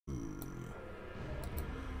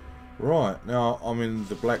Right, now I'm in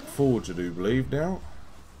the Black Forge, I do believe now.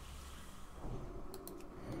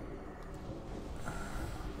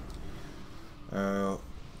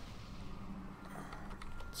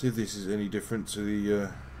 See if this is any different to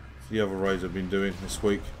the other raids I've been doing this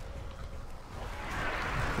week.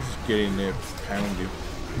 Let's just get in there, pound him.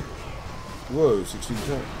 Whoa, 16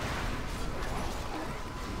 times.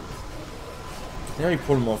 The only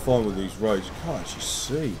problem I find with these raids, you can't actually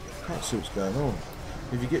see. You can't see what's going on.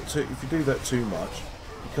 If you do that too much,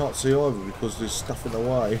 you can't see either because there's stuff in the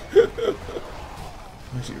way.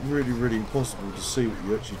 Makes it really, really impossible to see what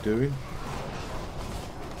you're actually doing.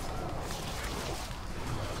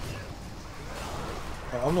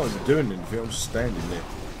 I'm not even doing anything, I'm just standing there.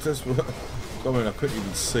 That's what, I mean, I couldn't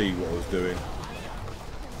even see what I was doing.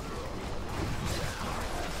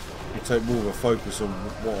 You take more of a focus on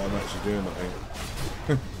what I'm actually doing, I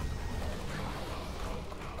think.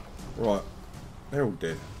 Right, they're all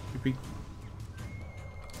dead. Beep.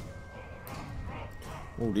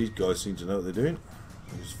 All these guys seem to know what they're doing.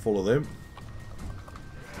 I'll just follow them.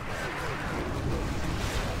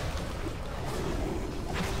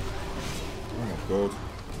 Oh my god.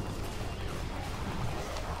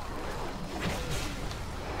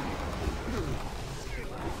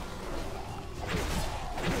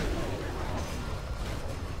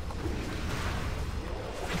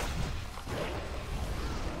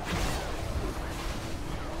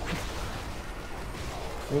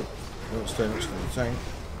 Oh, don't stay next to the tank.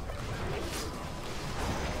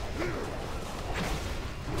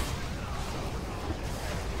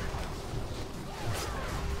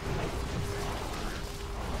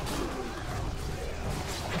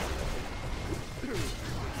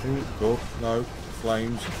 Oh god, no,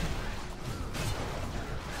 flames.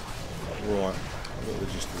 Right, I've got the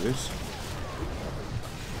gist of this.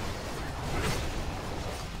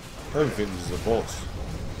 I don't think this is a boss.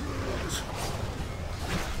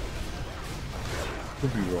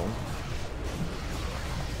 Could be wrong.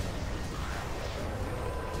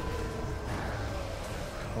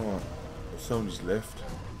 Alright, somebody's left.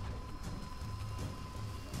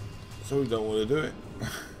 So we don't want to do it.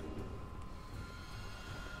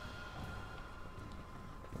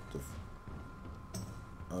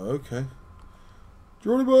 Oh, okay.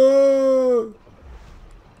 Geronimo!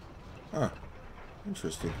 Ah,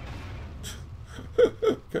 interesting.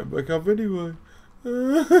 Came back up anyway.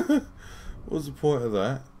 What's the point of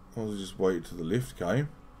that? I was just waiting till the lift came.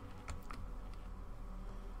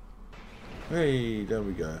 Hey, there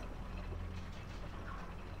we go.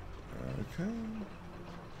 Okay.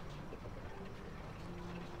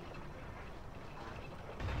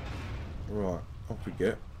 Right, off we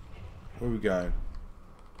get. Where are we going?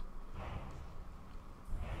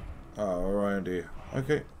 Oh, around here.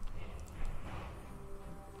 Okay.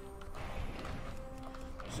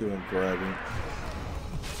 See what I'm grabbing.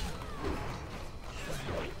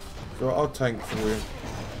 So I'll tank for you.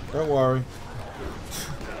 Don't worry.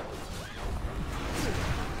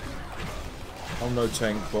 I'm no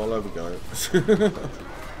tank, but I'll have a go.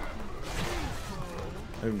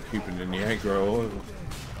 I'm even keeping in the aggro either.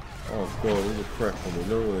 Oh god, all the crap on me.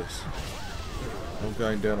 Look at this. I'm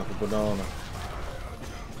going down like a banana.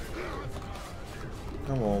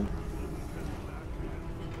 Come on.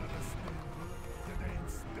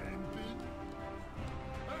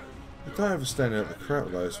 I don't ever stand out the crap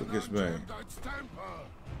though, that's what gets me.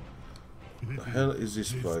 The hell is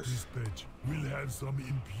this place? We'll have some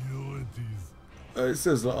impurities. It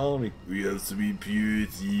says the army. We have some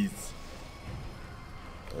impurities.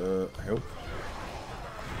 Help.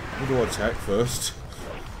 Who do I attack first?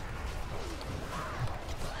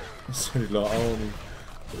 It sounded like army.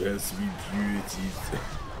 We have some impurities.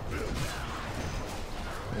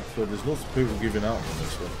 So there's lots of people giving up on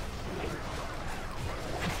this one.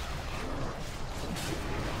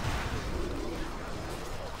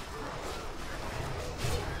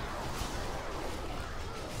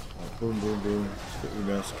 Boom, boom, boom. Just get your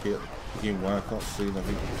mouse kit. Begin wow, I can't see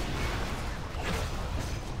nothing.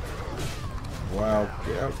 Wow,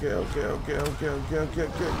 get out, get out, get out, get out, get out, get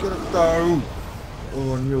out, get out, no!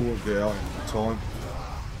 Oh, I knew I wouldn't get out in time.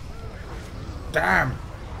 Damn!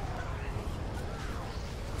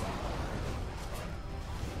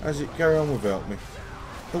 How's it carry on without me?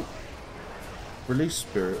 Oh! Release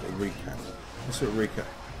spirit or recap. Let's hit recap.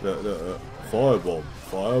 Look. Firebomb,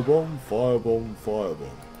 firebomb, firebomb,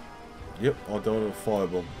 firebomb. Yep, I died of a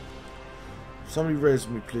firebomb. Somebody res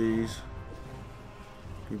me, please.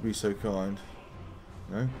 You'd be so kind.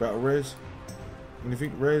 No? Battle res?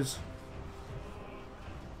 Anything res?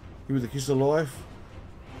 You with the kiss of life?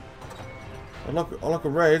 I like a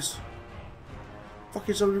res.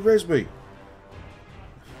 Fucking somebody res me.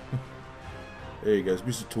 There he goes,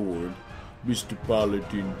 Mr. Tauren. Mr.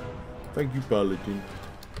 Paladin. Thank you, Paladin.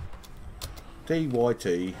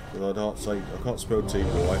 TYT, because I can't spell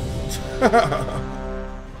TY.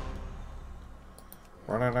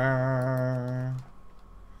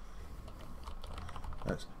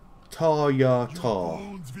 That's Tar-ya tar.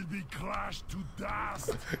 Bones will be crushed to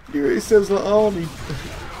dust. It sounds like Arnie.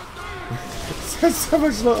 It sounds so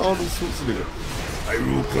much like Arnold Schwarzenegger. I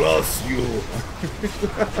will class you.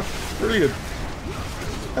 Brilliant.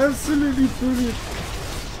 Absolutely brilliant.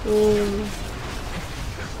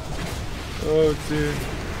 Oh dear.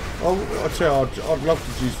 I'll tell you, I'd love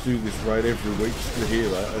to just do this raid every week just to hear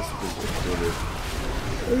that. That's brilliant.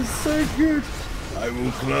 It's so good. I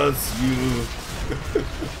will class you.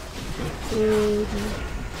 Oh,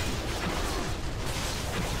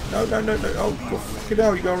 no. No. Oh, fucking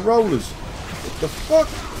hell, you're going rollers. What the fuck?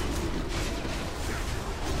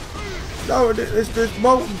 No, there's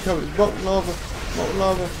molten coming. There's molten lava. Molten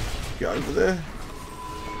lava. Get over there.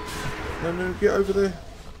 No, get over there.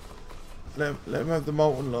 Let him have the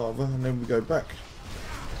molten lava and then we go back.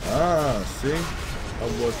 Ah, see?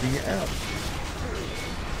 I'm working it out.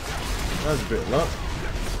 That's a bit of luck.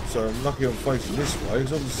 So I'm lucky I'm facing this way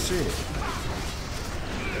because I can see it.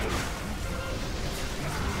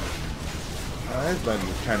 That's made the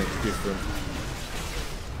mechanics different.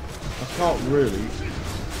 I can't really.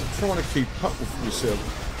 I'm trying to keep up with myself.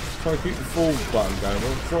 I'm trying to keep the forward button going.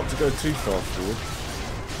 I'm trying to go too far forward.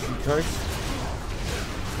 In case.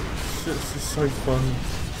 It's just so funny.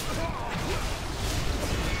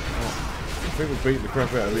 Oh, I think we'll beat the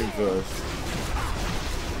crap out of him first.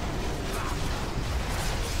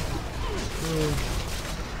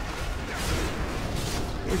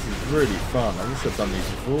 This is really fun. I wish I'd done these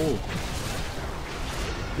before.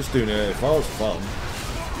 Just doing it if I was fun.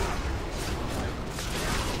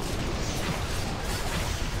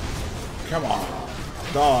 Come on.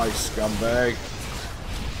 Die, scumbag.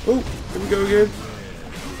 Oh, here we go again.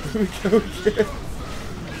 Here we go again.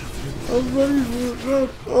 I'm ready for it. Run.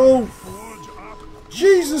 Oh.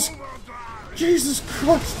 Jesus. Jesus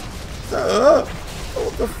Christ.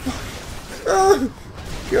 What the fuck?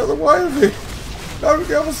 Get out of the way of it. No,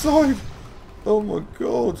 the other side. Oh my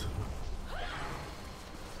god.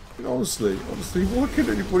 Honestly, why can't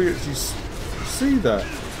anybody actually see that?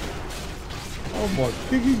 Oh my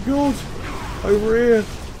kicking god. Over here.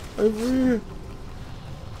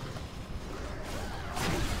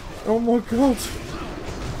 Oh my god.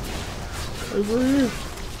 Over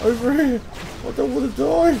here. I don't want to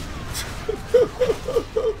die.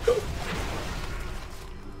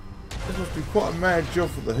 This must be quite a mad job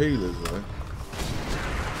for the healers though.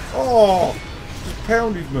 Oh! Just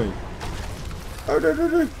pounded me. Oh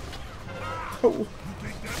no. Oh.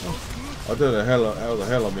 I don't know how the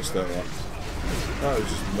hell I missed that one. That was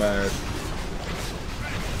just mad.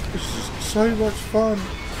 This is just so much fun.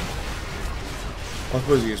 I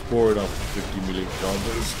suppose it gets boring after 50 million times,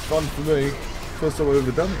 but it's fun for me. First time I've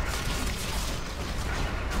ever done it.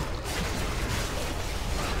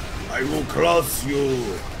 I will cross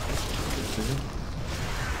you.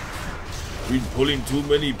 Been pulling too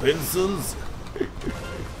many pencils.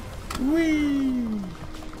 Whee!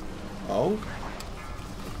 Oh.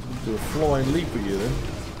 Do a flying leap at you then.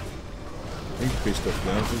 He's pissed off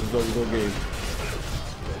now, so he's not going to get him.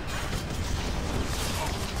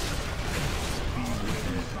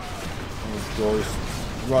 Oh god, he's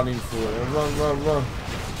running for it. Run.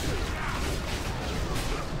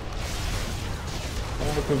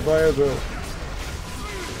 On the conveyor belt.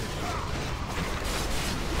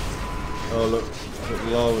 Oh look, got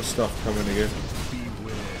lava stuff coming again.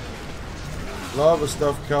 Lava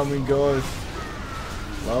stuff coming, guys.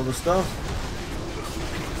 Lava stuff.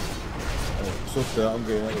 Oh, stop that, I'm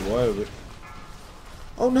getting out of the way of it.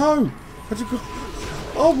 Oh no!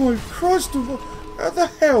 Oh my Christ! How the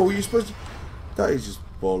hell are you supposed to... That is just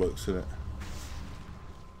bollocks, isn't it?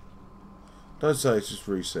 Don't say it's just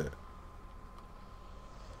reset.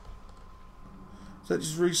 Is that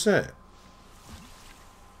just reset?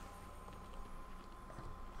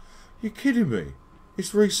 You're kidding me?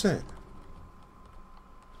 It's reset.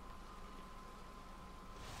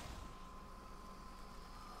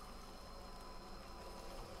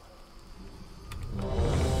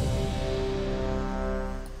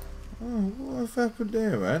 Oh, what happened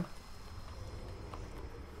there, man?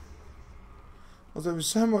 I was having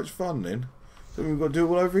so much fun then. Then we've got to do it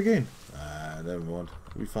all over again. Ah, never mind.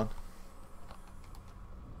 It'll be fun.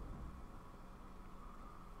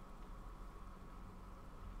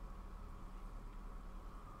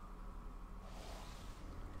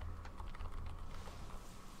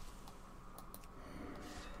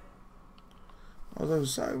 I was having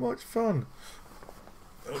so much fun.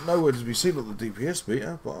 Nowhere to be seen on the DPS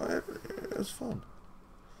meter, but it was fun.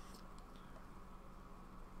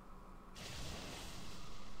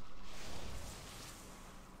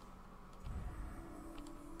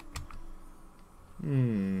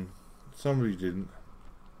 Somebody didn't.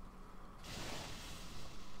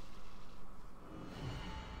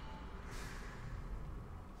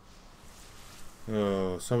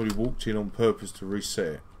 Oh, somebody walked in on purpose to reset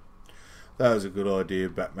it. That was a good idea,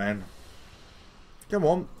 Batman. Come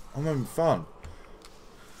on, I'm having fun.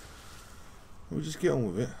 We'll just get on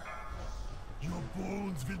with it. Your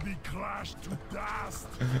bones will be crushed to dust.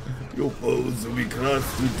 Your bones will be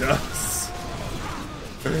crushed to dust.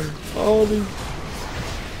 Holy.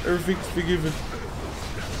 Everything's forgiven.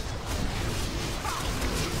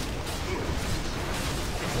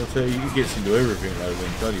 I'll tell you, he gets into everything though,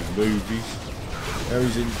 then, bloody movies. Now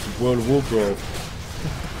he's into World of Warcraft.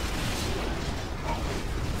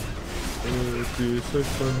 Oh dear, so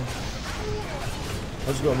funny. I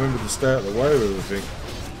just got to remember to stay out of the way of everything.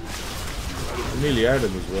 I nearly had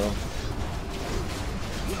him as well.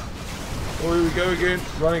 Oh, here we go again,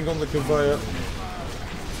 running on the conveyor.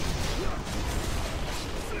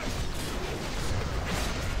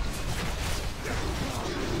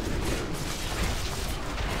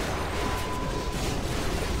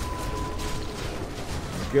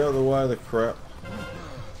 Get out of the way of the crap.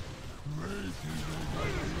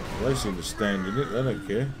 They seem to stand in it, they don't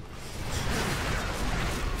care.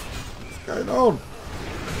 What's going on?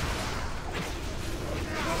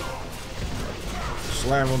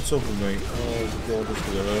 Slam on top of me. Oh god, that's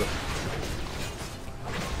gonna hurt.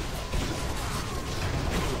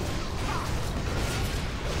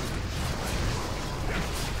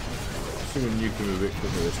 See when you can be a bit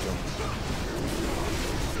quicker this time.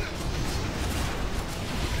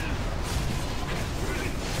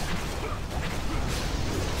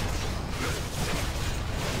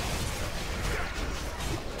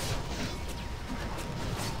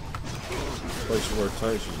 Place of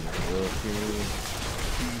rotation is working.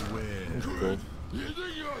 That's cool.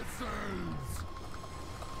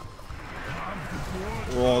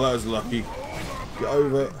 Oh, that was lucky. Get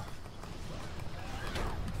over.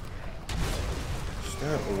 Stay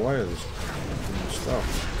out of the way of this stuff.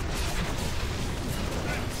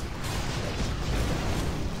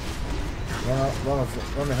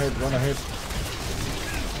 Run ahead, run ahead.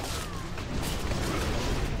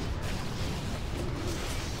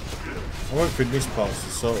 I won't think this part's the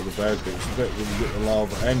sort of the bad bits. I bet when you get the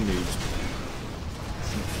lava and needs,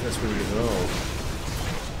 that's when you get the lava.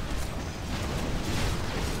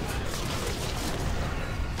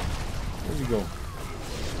 Where's he gone?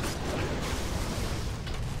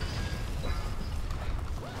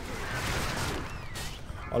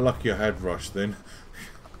 I'm lucky I had rush then.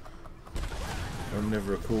 I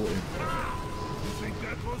never have caught him. You think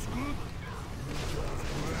that was good?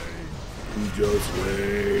 Just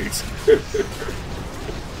wait.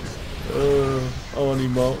 Only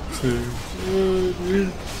Mark 2.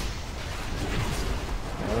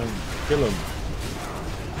 Kill him.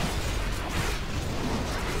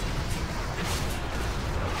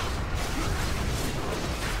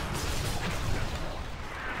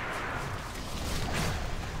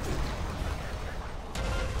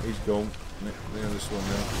 He's gone. Now this one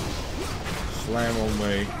now. Slam on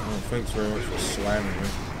me. Oh, thanks very much for slamming me.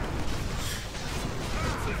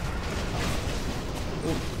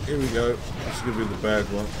 Oh, here we go. That's going to be the bad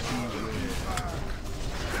one.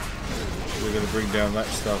 We're going to bring down that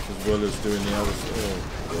stuff as well as doing the other stuff.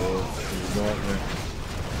 Oh god, it's a nightmare.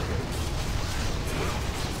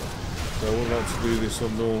 So I would like to do this on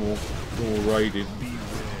normal raiding.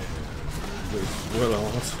 But it's well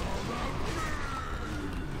hard.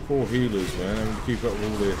 Poor healers, man, having to keep up with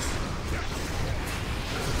all this.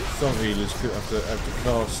 Some healers could have to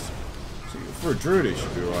cast. See, for a druid it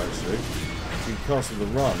should be alright actually. You can cast on the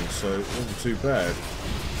run, so it won't be too bad.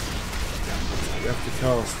 You have to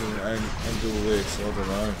cast and do all this, I don't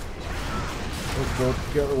know. Oh god,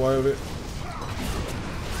 get out of the way of it.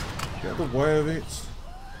 Get out of the way of it.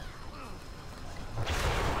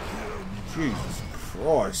 Jesus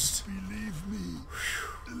Christ. Believe me,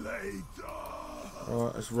 later.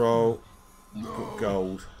 Alright, let's roll. Got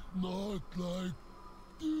gold. Not like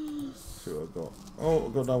this. See what I've got. Oh,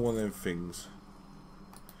 I've got another one of them things.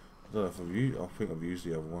 I don't know if I've used. I think I've used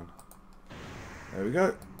the other one. There we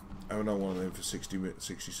go. I have another one of them for 60 minutes,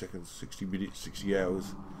 60 seconds, 60 minutes, 60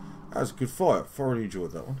 hours. That was a good fight. Thoroughly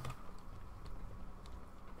enjoyed that one.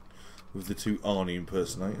 With the two Arnie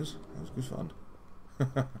impersonators. That was good fun.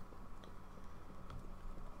 Right.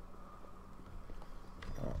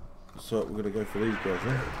 So we're going to go for these guys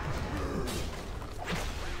then.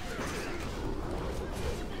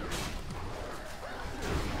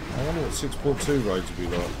 I wonder what 6.2 raids would be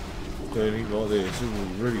like. Doing anything like this, it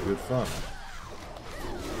would be really good fun.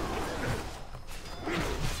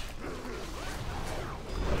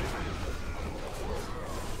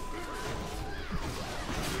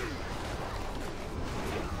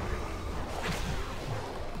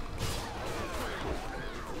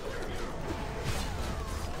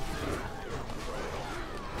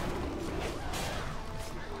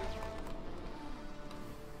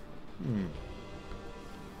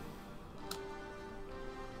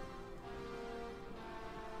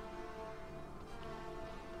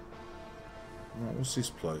 Right, what's this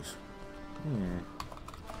place?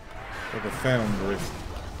 Like a foundry.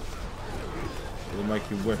 They're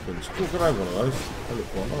making weapons. Oh, can I have one of those? They look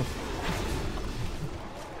quite nice.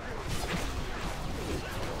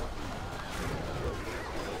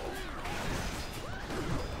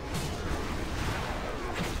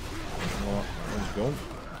 Right, one's gone.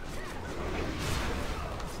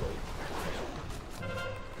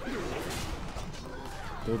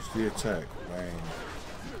 Dodge the attack. Bang.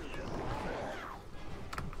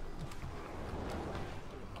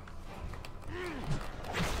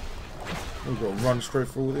 We've got to run straight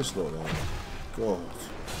through all this lot now. God.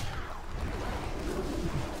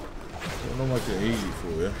 I'm not making it easy for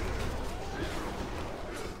you.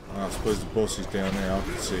 I suppose the boss is down there, I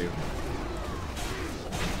can see him.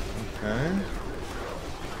 Okay.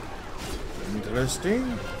 Interesting.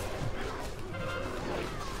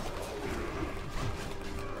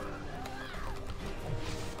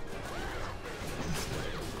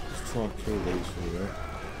 Let's try and kill these for you.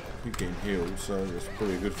 Keep getting healed, so that's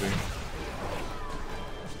probably a good thing.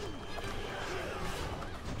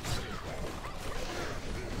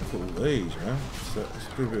 Look at all these, man. Let's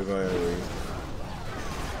do a bit of AoE.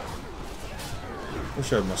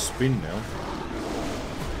 Wish I had my spin now.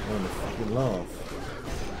 I'm gonna fucking laugh.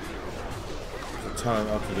 The talent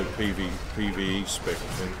up to the PvE spec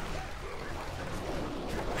thing.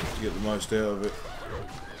 To get the most out of it.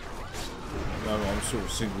 No, I'm sort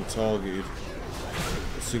of single targeted.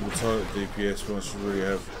 A single target DPS when I should really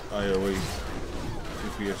have AoE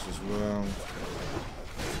DPS as well.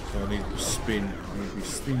 So I need to spin. I need to be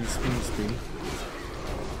spin.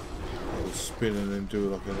 I will spin and then do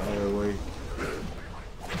like an AoE.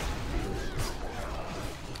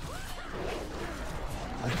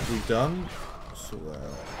 That can be done. Sort that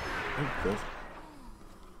out. Oh god.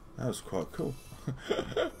 That was quite cool.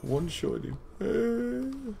 One-shot him.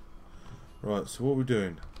 Right, so what are we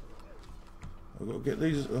doing? I've got to get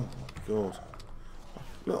these. Oh my god.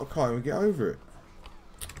 Look, I can't even get over it.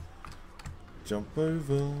 Jump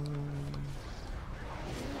over. There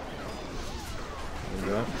we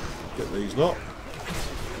go. Get these lot.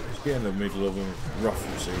 Let's get in the middle of them.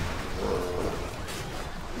 Ruffle scene.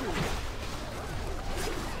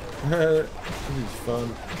 This is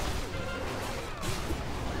fun.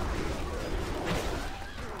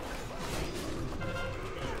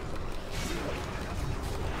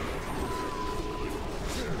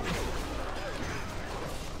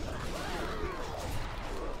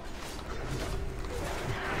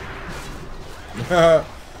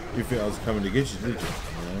 You think I was coming to get you, did you?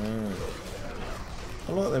 Yeah.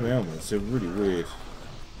 I like them helmets, they're really weird.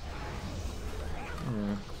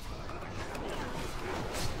 Yeah.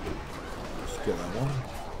 Let's get that one.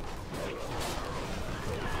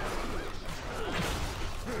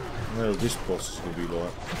 I know this boss is going to be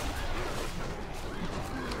like.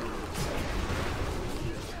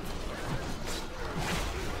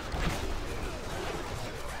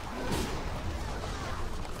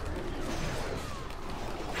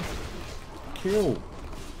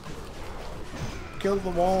 Kill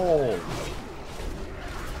them all.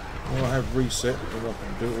 Well, I have reset, and I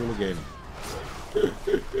can do it all again.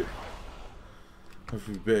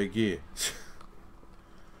 Hopefully better gear.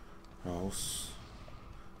 Oh,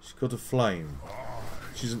 she's got a flame.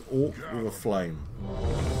 She's an orc with a flame.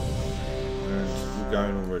 And we're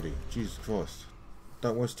going already. Jesus Christ.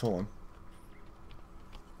 Don't waste time.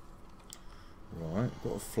 Right,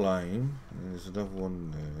 got a flame. And there's another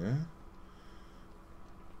one there.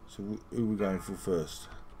 So who are we going for first?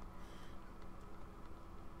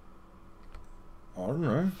 I don't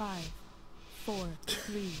know. 5, 4,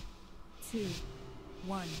 3, 2,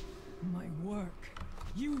 1. My work.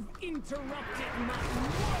 You interrupted my work.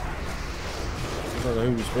 I don't know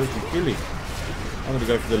who we're supposed to be killing. I'm gonna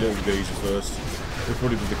go for the little geezer first. They'll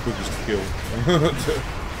probably be the quickest to kill.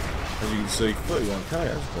 As you can see, 31k,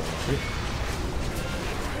 that's quite a bit.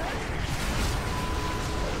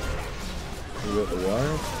 We got the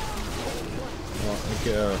wire. Right, we'll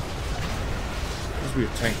get a. This will be a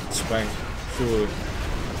tank and spank, surely.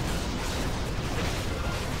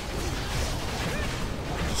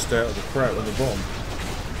 Just stay out of the crap at the bottom.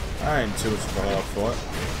 I ain't too much of a hard fight.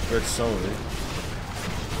 Red solely.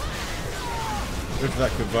 Look at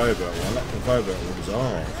that conveyor belt one. That conveyor belt one was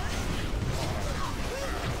hard.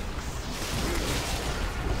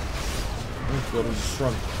 Oh god, it was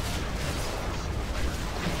shrunk.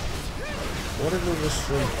 What did it was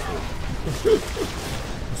shrunk for?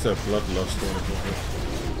 What's that bloodlust on it?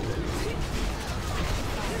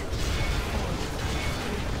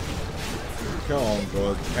 Come on,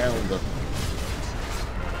 God, pounder.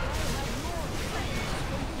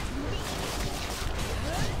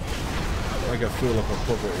 Make I feel like a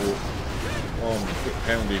proper walk. Oh, I'm a bit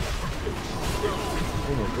pounded.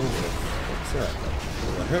 Oh my god, what's that?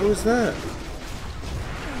 What the hell is that?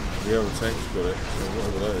 The other tank's got it, so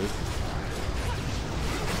whatever that is.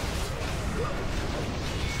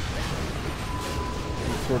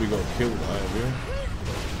 You've probably got to kill that, have you?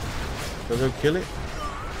 Can I go kill it?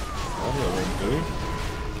 I don't know what I'm doing.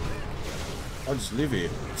 I just live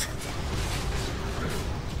here.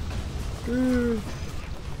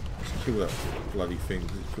 Let's kill that bloody thing.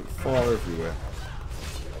 It's put fire everywhere.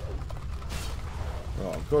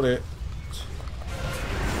 Right, I've got it.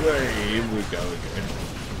 Way, here we go again.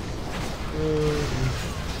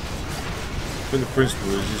 But the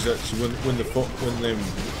principle is actually when them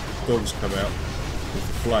dogs come out with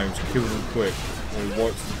the flames, kill them quick, or he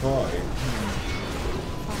wipes the party.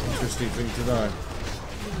 Interesting thing to know.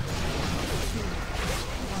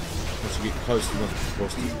 Once you get close enough to the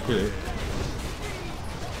boss to kill it.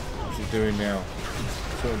 What's he doing now?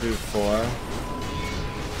 What's he going to do with fire?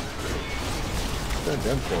 Going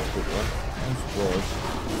down quite quick, right? I'm surprised.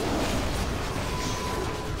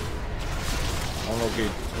 I'm not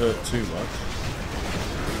getting hurt too much,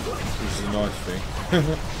 which is a nice thing.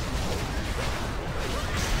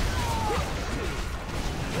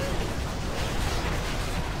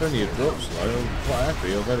 Plenty of drops though, I'm quite happy.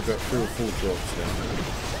 I've had about 3 or 4 drops now.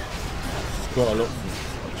 It's quite a lot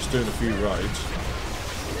from just doing a few raids.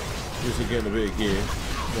 Just getting a bit of gear.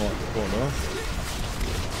 Quite nice.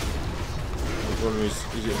 The problem is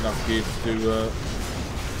it enough gear to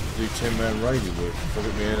do 10-man raiding with? If I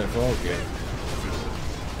get my NFR gear.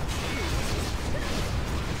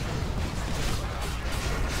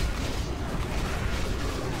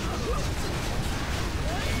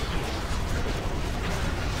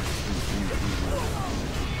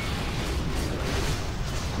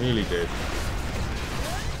 Nearly dead.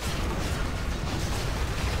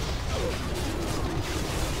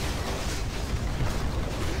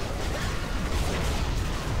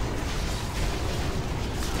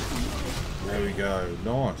 There we go.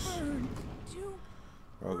 Nice.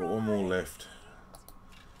 Right, I've got one more left.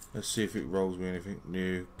 Let's see if it rolls me anything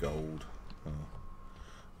new. Gold.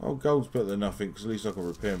 Oh, gold's better than nothing because at least I can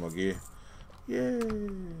repair my gear. Yay!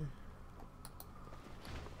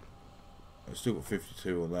 I've still got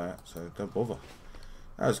 52 on that, so don't bother.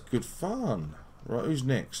 That was good fun. Right, who's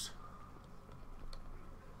next?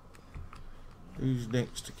 Who's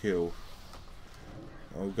next to kill?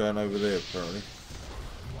 Oh, we're going over there apparently.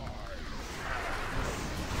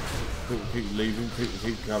 People keep leaving, people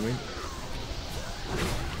keep coming.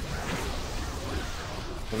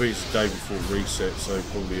 I think it's the day before reset, so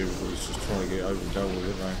probably everybody's just trying to get over and done with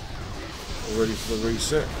it, now. All ready for the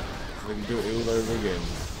reset, so they can do it all over again.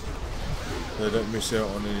 So they don't miss out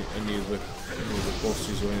on any of the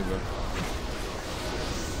bosses or any of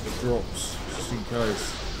the drops, just in case.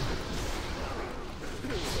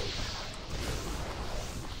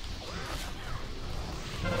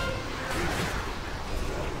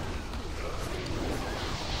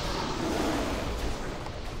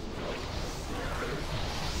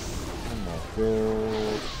 Oh my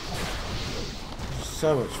god. So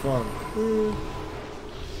much fun.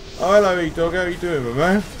 Oh, hello E-Dog, how you doing, my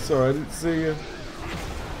man? Sorry, I didn't see you.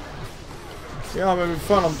 Yeah, I'm having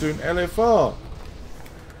fun, I'm doing LFR.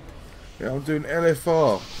 Yeah, I'm doing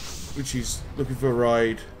LFR, which is looking for a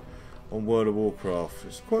raid on World of Warcraft.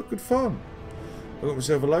 It's quite good fun. I got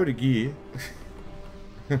myself a load of gear.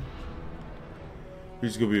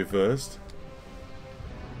 Who's going to be a first?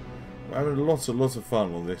 I'm having lots of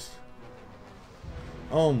fun on this.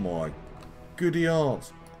 Oh my goody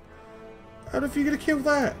aunt. How the f are you going to kill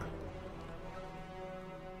that?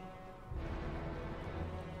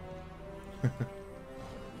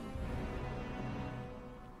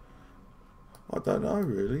 I don't know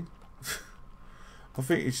really. I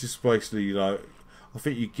think it's just basically, you know, I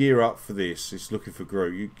think you gear up for this. It's looking for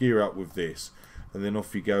growth. You gear up with this, and then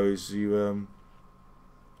off you go as you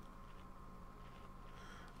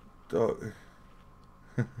oh.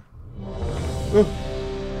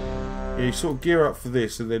 Yeah, you sort of gear up for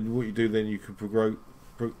this, and then what you do then you can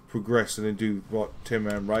progress and then do like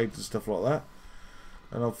 10-man raids and stuff like that.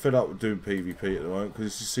 And I'm fed up with doing PvP at the moment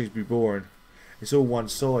because it just seems to be boring. It's all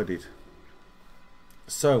one-sided.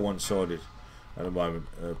 So one-sided at the moment.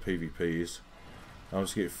 PvP is. I'm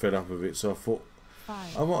just getting fed up of it. So I thought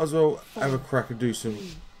I might as well have a crack and do some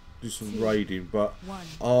raiding. But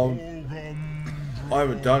I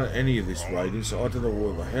haven't done any of this raiding, so I don't know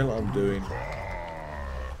what the hell I'm doing.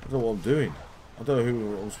 I don't know what I'm doing. I don't know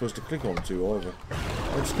who I'm supposed to click on to either.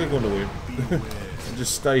 I'll just click on to him and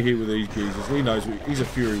just stay here with these geezers. He knows he's a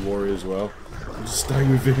Fury Warrior as well. I'll just stay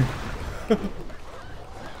with him.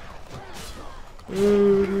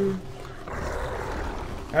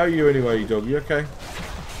 How are you anyway, you dog? You okay?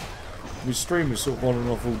 My stream was sort of on and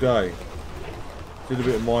off all day. Did a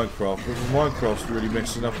bit of Minecraft, but Minecraft's really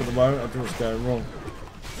messing up at the moment. I don't know what's going wrong.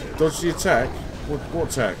 Dodge the attack? What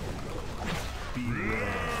attack?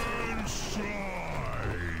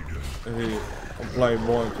 I'm playing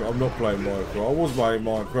Minecraft. I'm not playing Minecraft. I was playing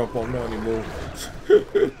Minecraft, but I'm not anymore.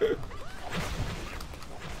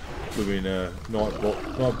 Blooming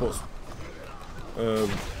Nightbot's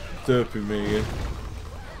derping me again.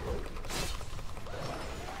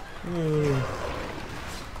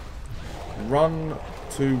 Run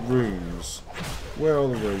to runes. Where are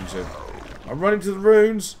the runes then? I'm running to the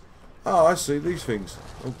runes. Oh, I see these things.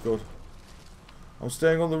 Oh god. I'm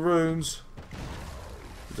staying on the runes.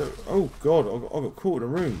 Oh god, I got caught in a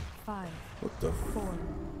rune. 5, What the 4,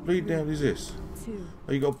 bleed down is this? 2.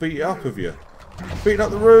 Oh, you got beat it up, have you? Beating up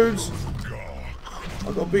the runes.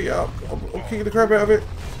 I got beat up. I'm kicking the crap out of it.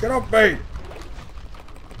 Get off me!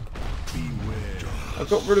 I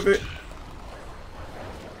got rid of it.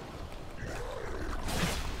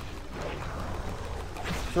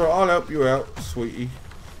 So I'll help you out, sweetie.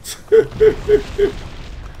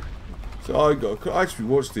 So I actually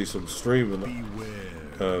watched this on stream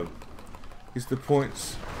and is the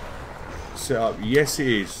points set up? Yes it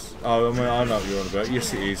is. Oh, I mean, I know what you're on about.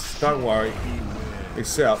 Yes it is. Don't worry. It's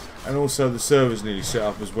set up. And also the server's nearly set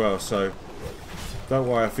up as well, so don't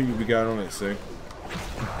worry, I think you'll be going on it soon.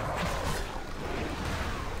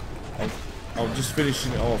 I'm just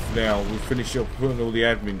finishing it off now. We'll finish up putting all the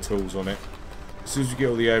admin tools on it. As soon as we get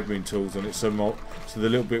all the admin tools on it, so the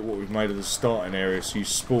little bit what we've made of the starting area, so you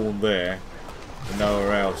spawn there and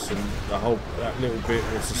nowhere else, and that little bit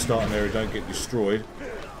that's the starting area don't get destroyed,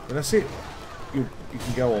 and that's it. You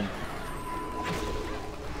can go on.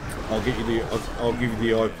 I'll give you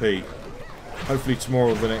the IP. Hopefully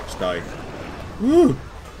tomorrow or the next day. Woo!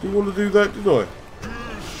 Didn't want to do that, did I?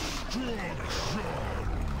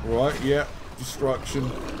 Right, yeah. Destruction.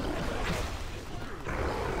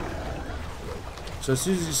 So as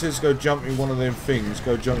soon as it says go jump in one of them things,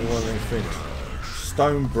 go jump in one of them things.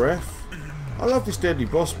 Stone breath. I love this deadly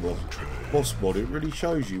boss mod. It really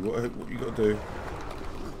shows you what you got to do.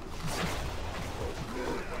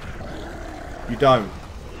 You don't.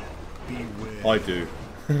 I do.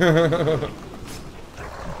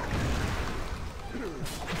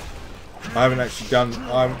 I haven't actually done.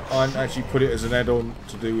 I haven't actually put it as an add-on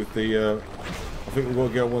to do with the. I think we've got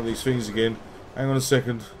to get on one of these things again. Hang on a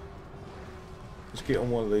second. Let's get on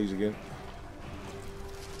one of these again.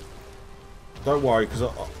 Don't worry, because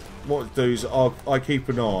what I do is I keep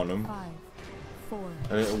an eye on them, 5, 4,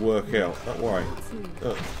 and it'll work out. Don't worry.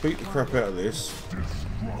 2, Beat the crap out of this.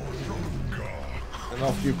 And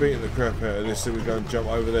after you've beaten the crap out of this, then we go and jump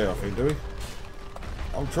over there, I think, do we?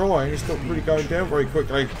 I'm trying, it's not really going down very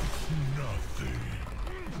quickly.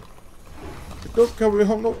 It's not coming,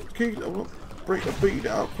 I'm not beating it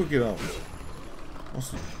up quick enough. I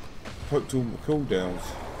must have poked all my cooldowns.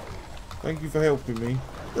 Thank you for helping me.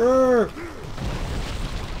 We'll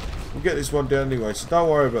get this one down anyway, so don't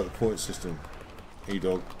worry about the point system,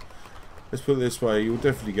 E-Dog. Let's put it this way, you'll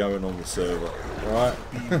definitely go in on the server, alright?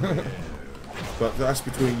 But that's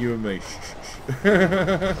between you and me.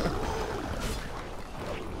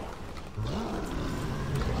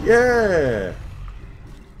 Yeah!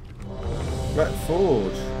 Black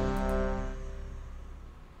Forge.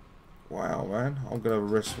 Wow, man. I'm going to have a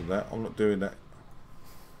rest from that. I'm not doing that.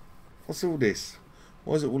 What's all this?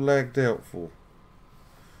 Why is it all lagged out for?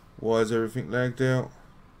 Why is everything lagged out?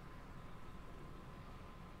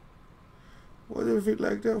 What is everything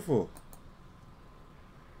lagged out for?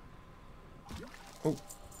 Oh,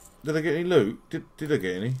 did I get any loot? Did I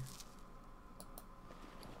get any?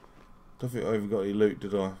 Don't think I even got any loot,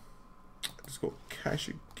 did I? I just got cash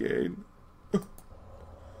again. Give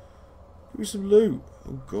me some loot.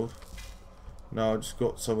 Oh god. No, I just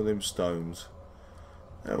got some of them stones.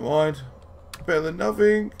 Never mind. Better than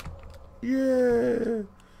nothing. Yeah.